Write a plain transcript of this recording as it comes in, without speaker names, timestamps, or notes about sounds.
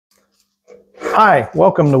Hi,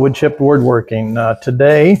 welcome to Wood Chipped Woodworking.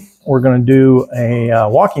 Today we're going to do a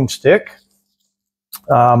walking stick.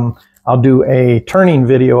 I'll do a turning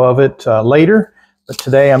video of it later, but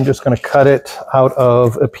today I'm just going to cut it out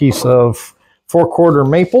of a piece of 4/4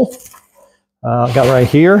 maple. I got right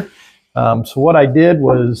here. So what I did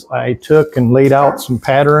was I took and laid out some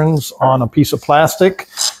patterns on a piece of plastic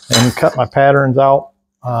and cut my patterns out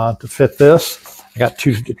to fit this. I got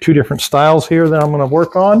two different styles here that I'm going to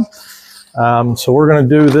work on. So we're going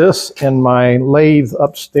to do this in my lathe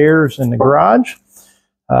upstairs in the garage.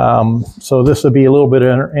 So this will be a little bit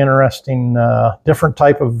interesting, different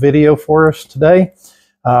type of video for us today.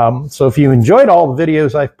 So if you enjoyed all the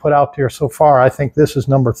videos I've put out there so far, I think this is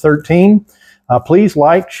number 13. Please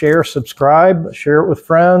like, share, subscribe, share it with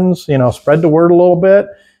friends, spread the word a little bit.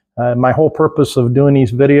 My whole purpose of doing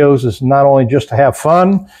these videos is not only just to have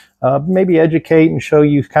fun, maybe educate and show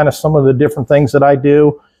you kind of some of the different things that I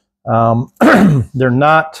do. They're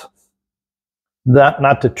not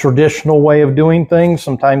the traditional way of doing things.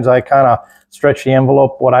 Sometimes I kind of stretch the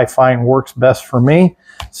envelope, what I find works best for me.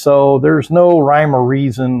 So there's no rhyme or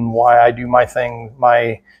reason why I do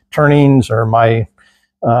my turnings or my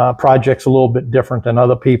projects a little bit different than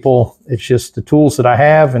other people. It's just the tools that I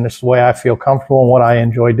have, and it's the way I feel comfortable and what I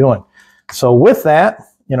enjoy doing. So with that,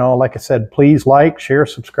 like I said, please like, share,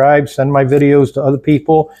 subscribe, send my videos to other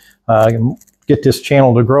people. Get this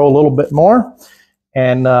channel to grow a little bit more.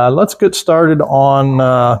 And let's get started on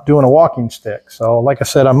doing a walking stick. So like I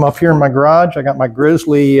said, I'm up here in my garage. I got my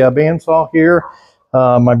Grizzly bandsaw here,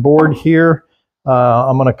 my board here.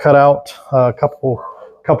 I'm going to cut out a couple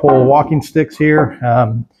of walking sticks here.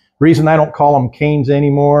 Reason I don't call them canes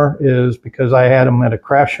anymore is because I had them at a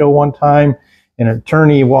craft show one time, and an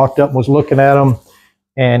attorney walked up and was looking at them,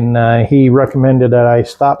 and he recommended that I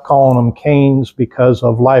stop calling them canes because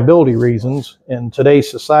of liability reasons. In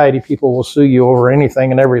today's society, people will sue you over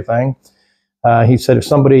anything and everything. He said if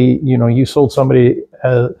somebody, you sold somebody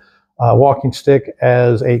a walking stick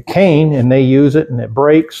as a cane and they use it and it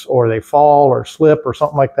breaks or they fall or slip or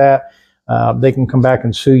something like that, they can come back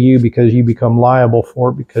and sue you because you become liable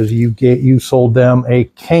for it because you sold them a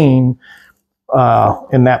cane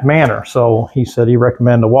in that manner. So he said he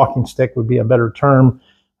recommended a walking stick would be a better term.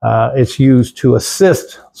 It's used to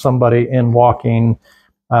assist somebody in walking,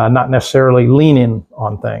 not necessarily leaning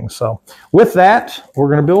on things. So with that, we're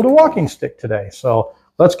going to build a walking stick today. So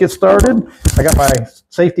let's get started. I got my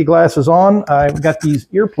safety glasses on. I've got these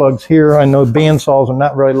earplugs here. I know bandsaws are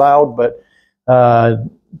not very loud, but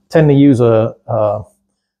tend to use earplugs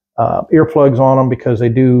on them because they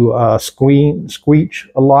do squeak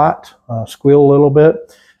a lot, squeal a little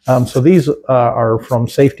bit. So these are from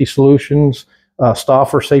Safety Solutions,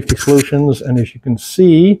 Stauffer Safety Solutions, and as you can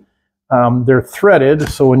see, they're threaded.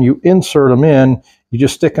 So when you insert them in, you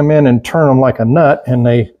just stick them in and turn them like a nut, and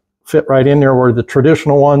they fit right in there. Where the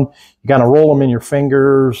traditional one, you kind of roll them in your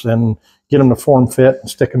fingers and get them to form fit and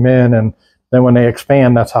stick them in, and then when they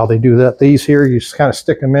expand, that's how they do that. These here, you just kind of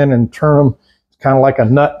stick them in and turn them. Kind of like a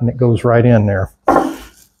nut, and it goes right in there.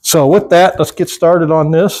 So with that, let's get started on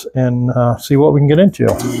this and see what we can get into.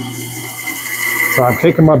 So I'm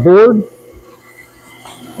taking my board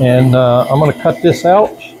and I'm going to cut this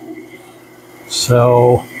out.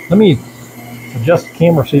 So let me adjust the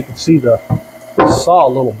camera so you can see the saw a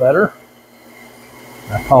little better.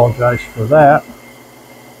 I apologize for that.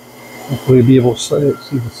 Hopefully you'll be able to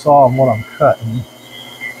see the saw and what I'm cutting.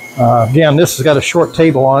 Again, this has got a short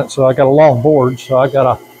table on it, so I got a long board, so I got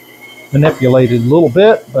to manipulate it a little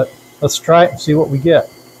bit, but let's try it and see what we get.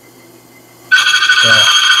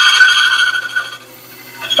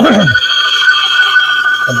 I'm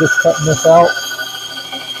just cutting this out,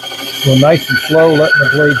 going nice and slow, letting the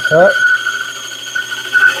blade cut.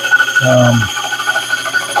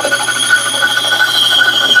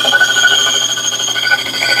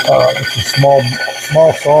 It's a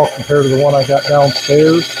small saw compared to the one I got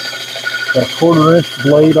downstairs. Got a 1/4 inch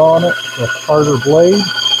blade on it, a Carter blade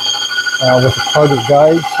with a Carter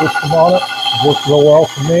guide system on it. It works real well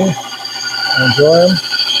for me. I enjoy them.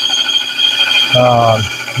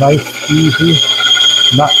 Nice, easy,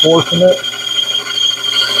 not forcing it.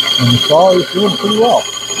 And the saw is doing pretty well.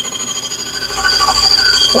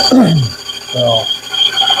 So,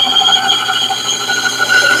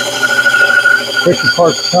 tricky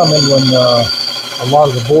part's coming when a lot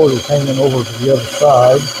of the board is hanging over to the other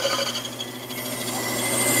side.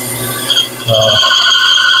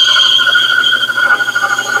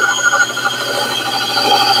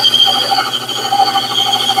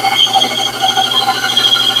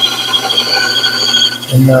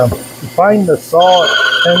 And you find the saw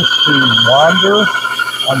tends to wander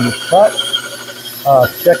on your cut.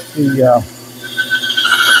 Check the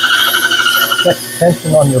check the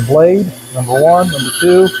tension on your blade, number one. Number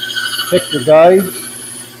two, pick your guide.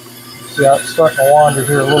 See how it's starting to wander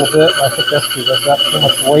here a little bit. I think that's because I've got too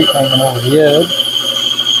much weight hanging over the edge.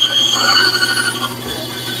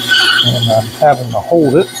 And I'm having to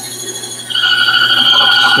hold it.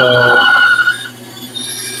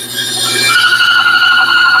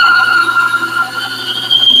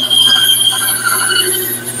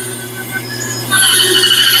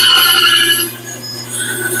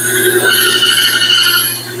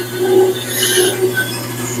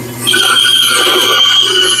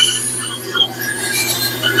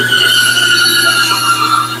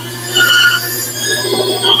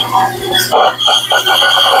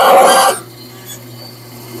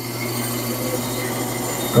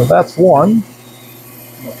 So that's one.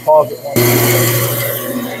 I'm going to pause it one.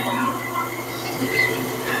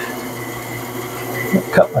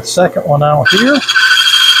 Cut my second one out here.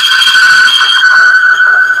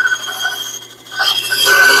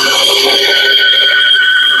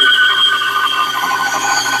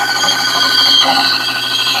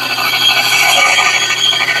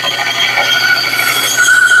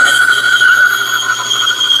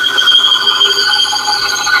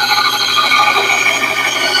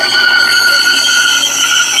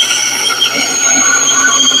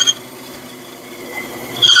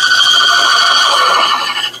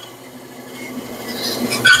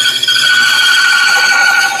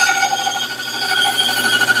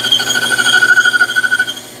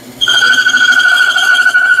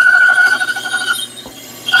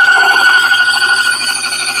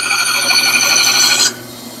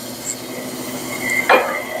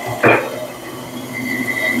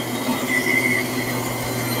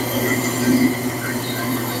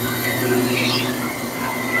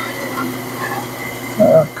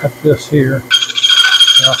 Cut this here.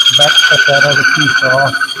 I'll come back and cut that other piece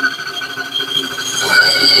off.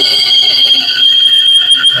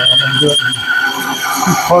 I'm going to do it in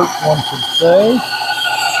two parts, one could say.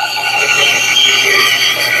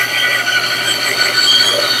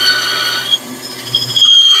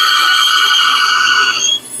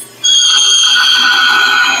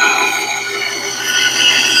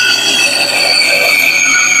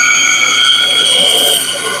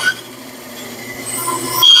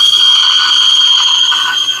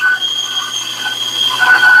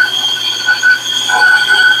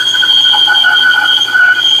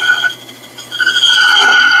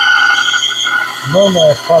 Normally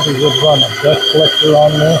I probably would run a dust collector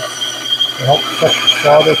on this to help check the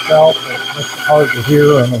sawdust out, but it's hard to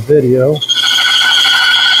hear in a video.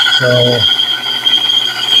 So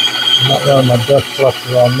I'm not running my dust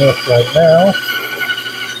collector on this right now.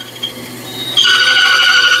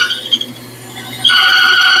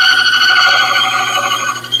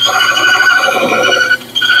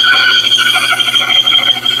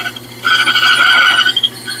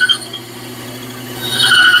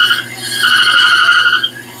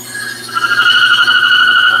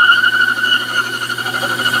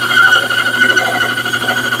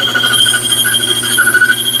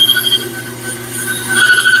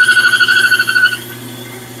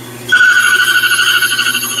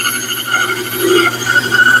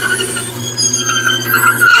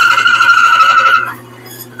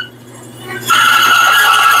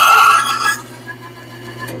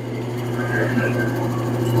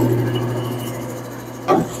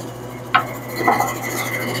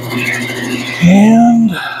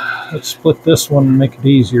 And let's split this one and make it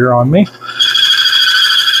easier on me.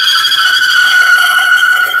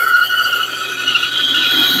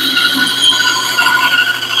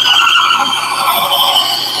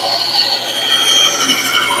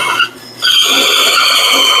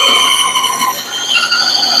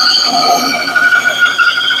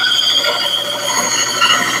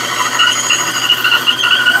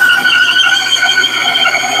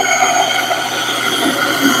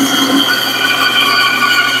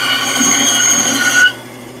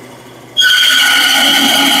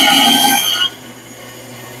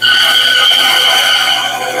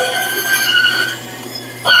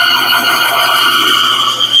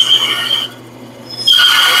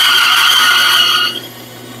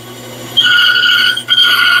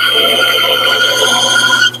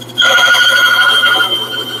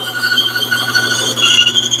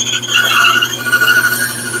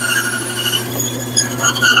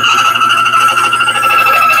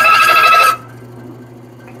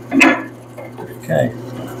 Okay,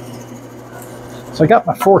 so I got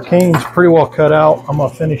my 4 canes pretty well cut out. I'm going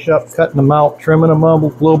to finish up cutting them out, trimming them up a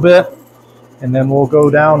little bit, and then we'll go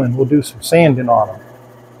down and we'll do some sanding on them.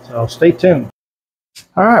 So stay tuned.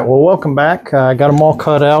 All right, well, welcome back. I got them all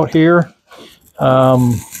cut out here.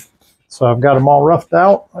 So I've got them all roughed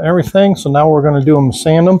out and everything. So now we're going to do them,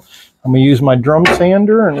 sand them. I'm going to use my drum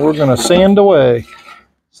sander and we're going to sand away.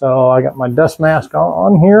 So I got my dust mask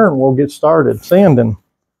on here and we'll get started sanding.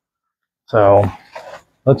 So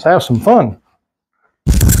let's have some fun.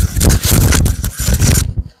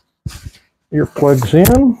 Earplugs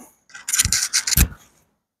in.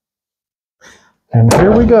 And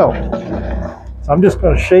here we go. So I'm just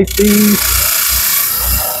going to shape these.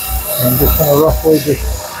 I'm just going to roughly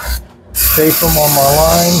just shape them on my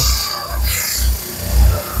line.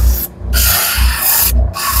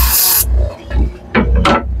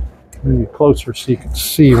 Bring it closer so you can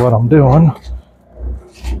see what I'm doing.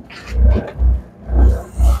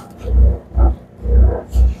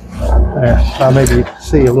 There, now maybe you can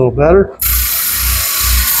see a little better.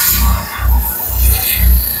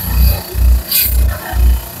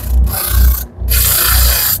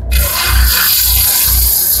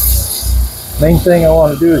 Main thing I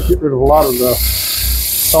want to do is get rid of a lot of the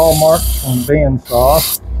saw marks on the bandsaw.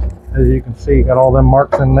 As you can see, got all them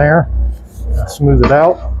marks in there. I'll smooth it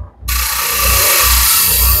out.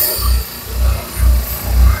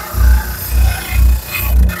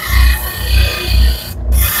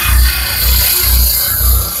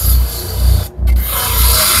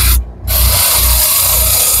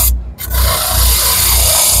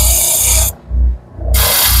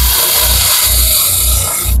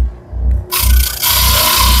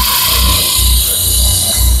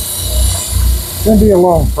 It's going to be a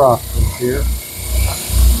long process here.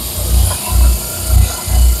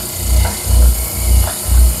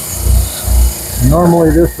 Normally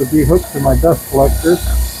this would be hooked to my dust collector.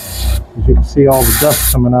 As you can see all the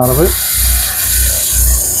dust coming out of it.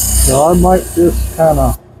 So I might just kind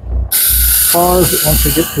of pause it once I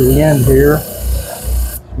get to the end here.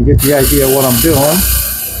 You get the idea of what I'm doing.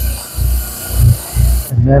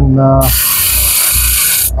 And then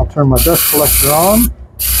I'll turn my dust collector on.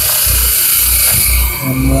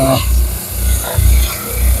 And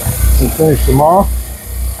we'll finish them off.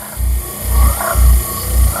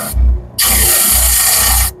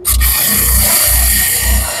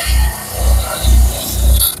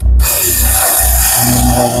 And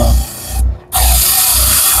then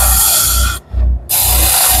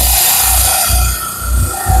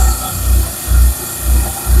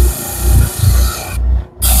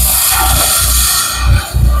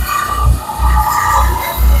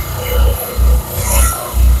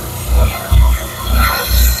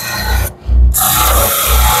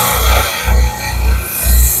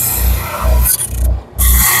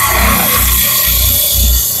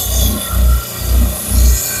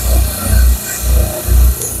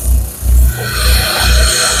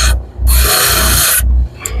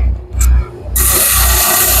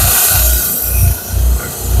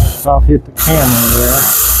I'll hit the camera there.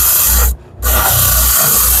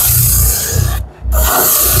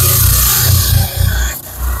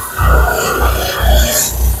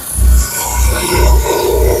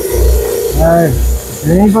 If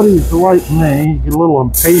anybody's like me, you get a little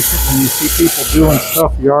impatient when you see people doing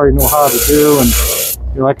stuff you already know how to do, and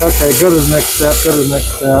you're like, okay, go to the next step, go to the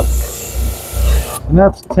next step. And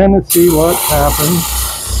that's a tendency what happens.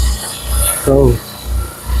 So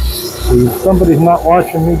if somebody's not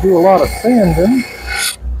watching me do a lot of sanding,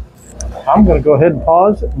 I'm going to go ahead and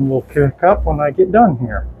pause it and we'll pick up when I get done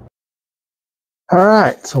here. All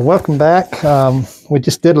right, so welcome back. We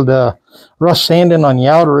just did a rough sanding on the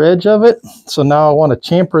outer edge of it. So now I want to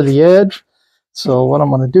chamfer the edge. So what I'm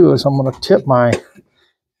going to do is I'm going to tip my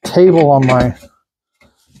table on my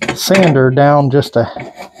sander down just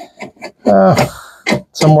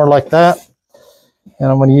somewhere like that.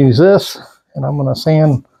 And I'm going to use this and I'm going to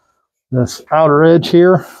sand this outer edge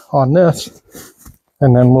here on this,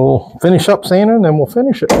 and then we'll finish up sanding and then we'll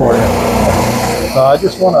finish it for you. So I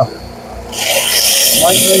just want to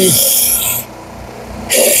lightly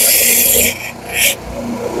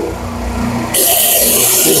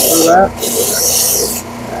get through that.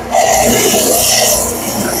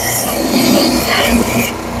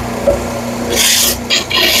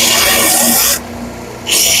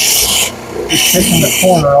 Just taking the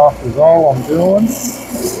corner off is all I'm doing.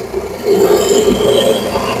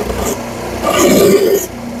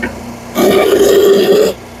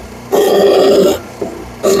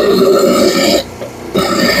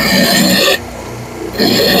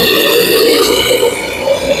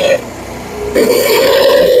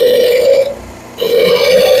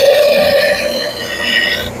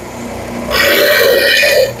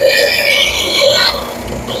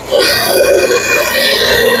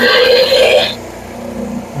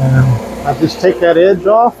 I just take that edge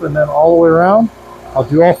off and then all the way around. I'll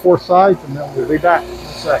do all four sides and then we'll be back in a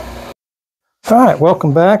second. All right,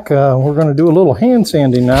 welcome back. We're going to do a little hand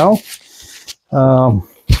sanding now. So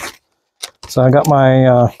I got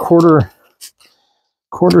my quarter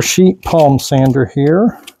sheet palm sander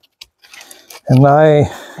here, and I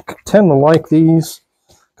tend to like these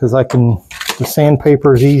because the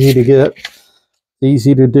sandpaper is easy to get,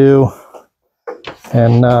 easy to do,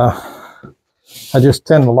 and I just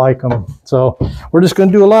tend to like them. So we're just going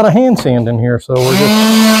to do a lot of hand sanding here. So we're just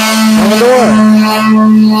on the door.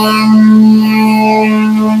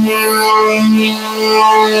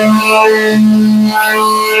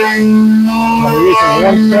 I'm using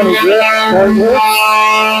 120 grit to start with.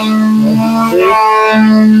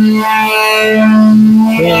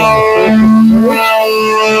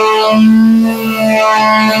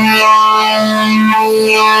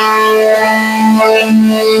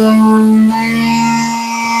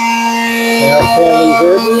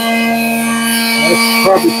 That's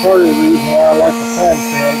probably part of the reason why I like the palm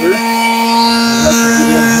sander. I like to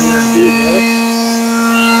get in here and do this.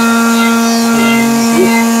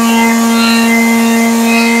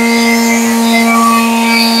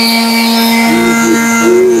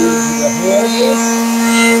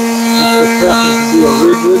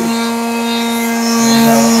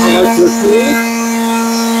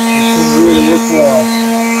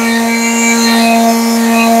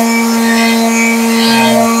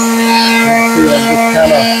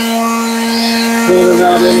 Cleaning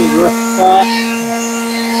out any rough spots,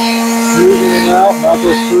 smoothing them out, and I'll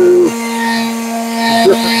go through the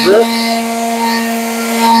different grits.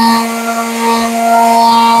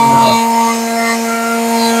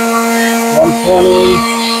 120,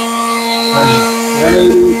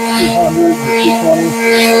 180, 200, 220,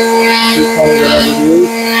 220, whatever it is.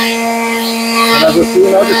 And I'll go through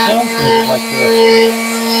another content like this.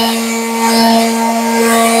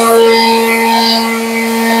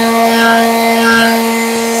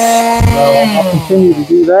 I'll continue to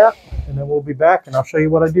do that, and then we'll be back and I'll show you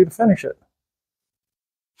what I do to finish it.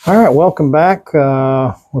 All right, welcome back.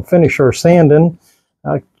 We'll finish our sanding.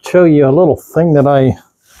 I'll show you a little thing that I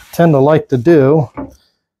tend to like to do.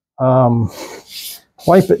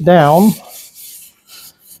 Wipe it down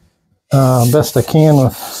best I can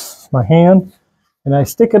with my hand, and I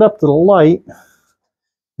stick it up to the light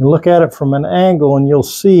and look at it from an angle, and you'll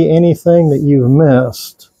see anything that you've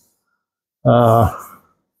missed.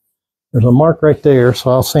 There's a mark right there,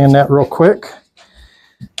 so I'll sand that real quick.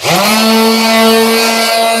 A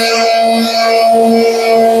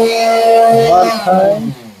lot of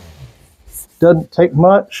times, doesn't take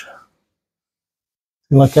much.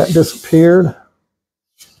 Like that disappeared.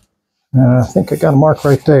 I think I got a mark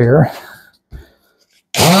right there.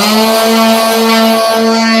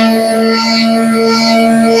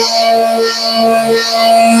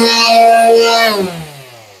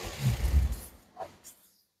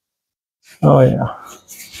 Oh yeah.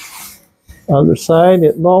 Other side,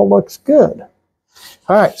 it all looks good.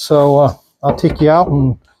 All right, so I'll take you out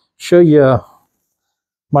and show you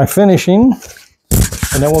my finishing,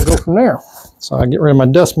 and then we'll go from there. So I get rid of my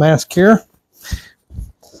dust mask here,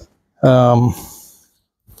 and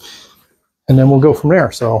then we'll go from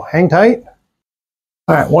there. So hang tight.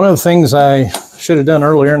 All right, one of the things I should have done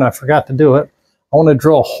earlier, and I forgot to do it, I want to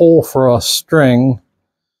drill a hole for a string.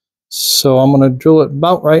 So I'm going to drill it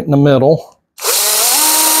about right in the middle.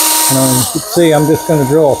 And you can see I'm just going to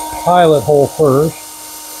drill a pilot hole first.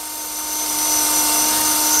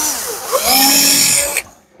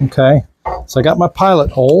 Okay, so I got my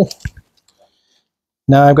pilot hole.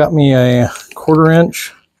 Now I've got me a 1/4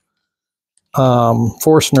 inch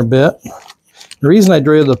Forstner bit. The reason I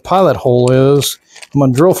drill the pilot hole is I'm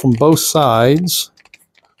going to drill from both sides.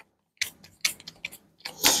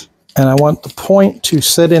 And I want the point to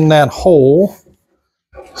sit in that hole.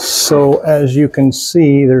 So as you can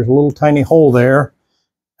see, there's a little tiny hole there.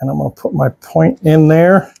 And I'm going to put my point in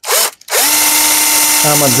there.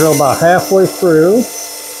 I'm going to drill about halfway through.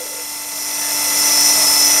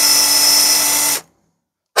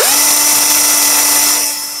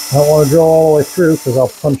 I don't want to drill all the way through because I'll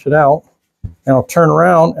punch it out. And I'll turn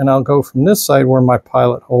around and I'll go from this side where my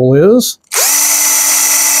pilot hole is.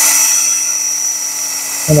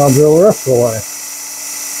 And I'll drill the rest of the way.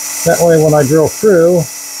 That way when I drill through,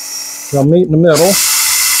 they'll meet in the middle.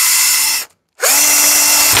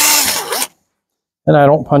 And I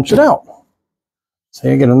don't punch it out. So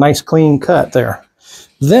you get a nice clean cut there.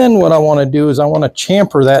 Then what I want to do is I want to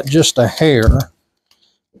chamfer that just a hair.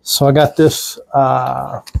 So I got this,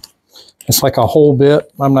 it's like a whole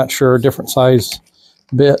bit. I'm not sure, a different size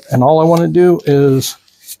bit. And all I want to do is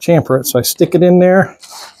chamfer it. So I stick it in there.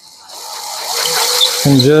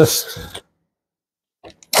 And just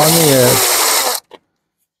on the edge,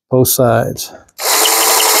 both sides.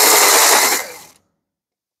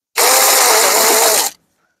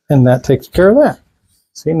 And that takes care of that.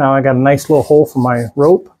 See, now I got a nice little hole for my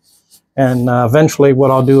rope. And eventually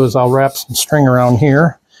what I'll do is I'll wrap some string around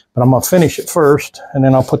here. But I'm going to finish it first, and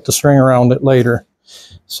then I'll put the string around it later.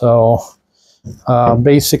 So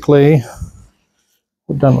basically,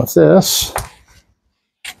 we're done with this.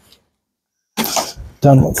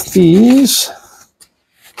 Done with these.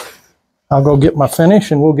 I'll go get my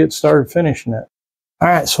finish, and we'll get started finishing it. All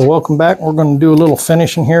right, so welcome back. We're going to do a little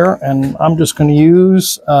finishing here, and I'm just going to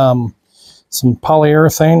use some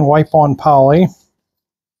polyurethane wipe-on poly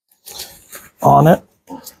on it.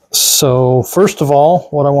 So first of all,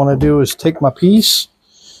 what I want to do is take my piece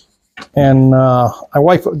and I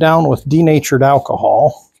wipe it down with denatured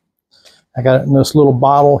alcohol. I got it in this little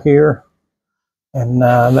bottle here, and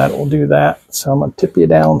that will do that. So I'm going to tip you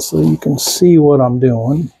down so you can see what I'm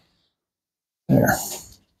doing. There.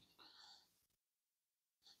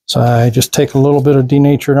 So I just take a little bit of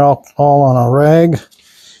denatured alcohol on a rag,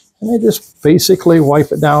 and I just basically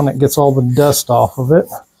wipe it down. It gets all the dust off of it.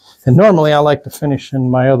 And normally I like to finish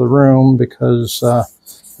in my other room because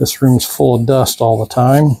this room's full of dust all the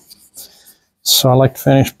time. So I like to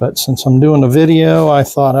finish, but since I'm doing a video, I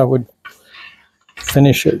thought I would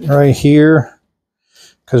finish it right here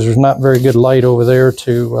because there's not very good light over there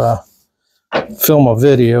to film a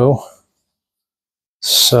video.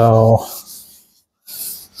 So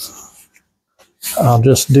I'll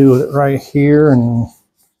just do it right here and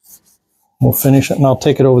we'll finish it, and I'll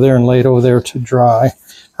take it over there and lay it over there to dry.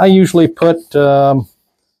 I usually put, you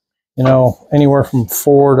know, anywhere from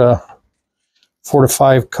 4 to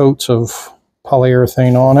 5 coats of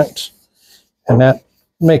polyurethane on it, and that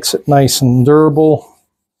makes it nice and durable.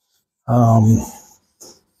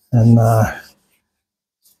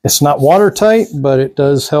 It's not watertight, but it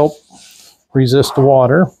does help resist the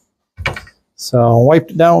water. So I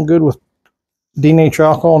wiped it down good with denatured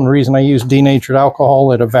alcohol, and the reason I use denatured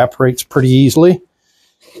alcohol, it evaporates pretty easily.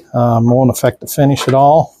 Won't affect the finish at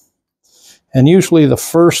all. And usually the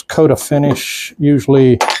first coat of finish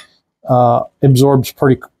usually absorbs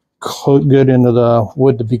pretty good into the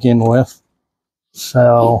wood to begin with.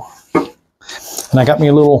 So, and I got me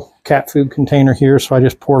a little cat food container here, so I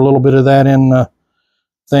just pour a little bit of that in the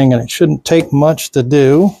thing, and it shouldn't take much to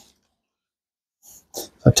do.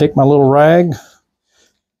 I take my little rag,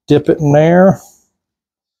 dip it in there,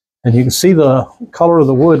 and you can see the color of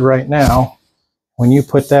the wood right now. When you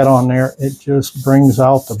put that on there, it just brings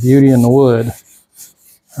out the beauty in the wood.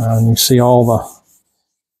 And you see all the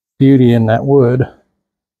beauty in that wood.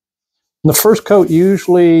 In the first coat,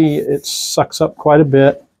 usually it sucks up quite a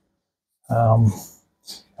bit.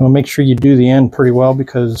 Make sure you do the end pretty well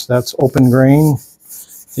because that's open grain,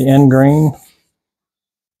 the end grain.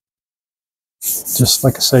 Just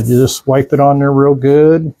like I said, you just wipe it on there real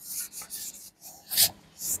good.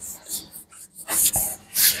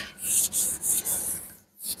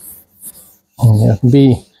 And you can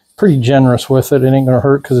be pretty generous with it. It ain't going to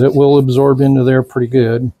hurt because it will absorb into there pretty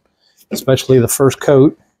good, especially the first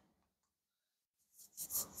coat.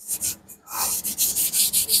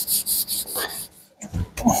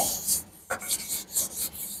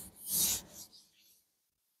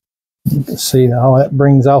 You can see how that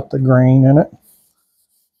brings out the grain in it.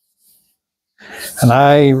 And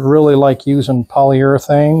I really like using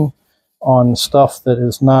polyurethane on stuff that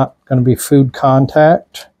is not going to be food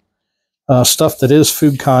contact. Stuff that is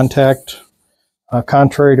food contact,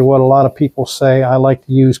 contrary to what a lot of people say, I like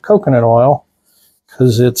to use coconut oil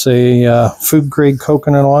because it's a food grade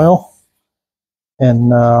coconut oil,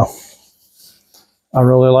 and I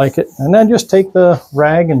really like it. And then just take the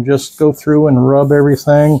rag and just go through and rub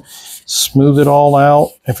everything, smooth it all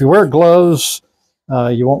out. If you wear gloves,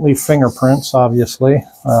 you won't leave fingerprints, obviously.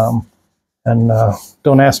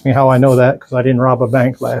 Don't ask me how I know that because I didn't rob a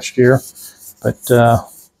bank last year. But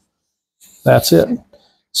that's it.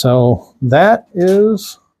 So that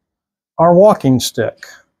is our walking stick.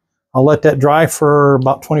 I'll let that dry for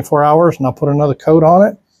about 24 hours and I'll put another coat on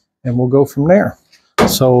it and we'll go from there.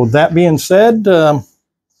 So that being said, you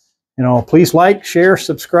know, please like, share,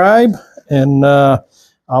 subscribe, and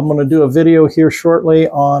I'm going to do a video here shortly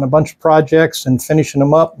on a bunch of projects and finishing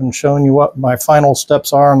them up and showing you what my final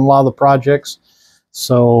steps are on a lot of the projects.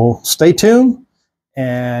 So stay tuned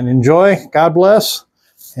and enjoy. God bless.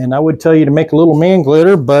 And I would tell you to make a little man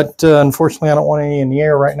glitter, but unfortunately I don't want any in the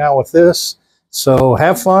air right now with this. So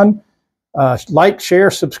have fun. Like, share,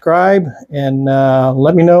 subscribe, and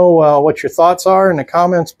let me know what your thoughts are in the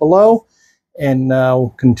comments below. And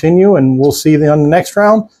we'll continue, and we'll see you on the next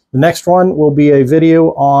round. The next one will be a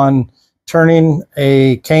video on turning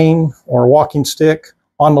a cane or walking stick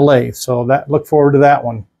on the lathe. So look forward to that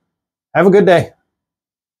one. Have a good day.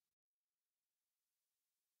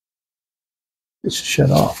 It should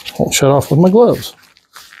shut off. Won't shut off with my gloves.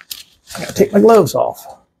 I gotta take my gloves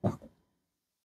off.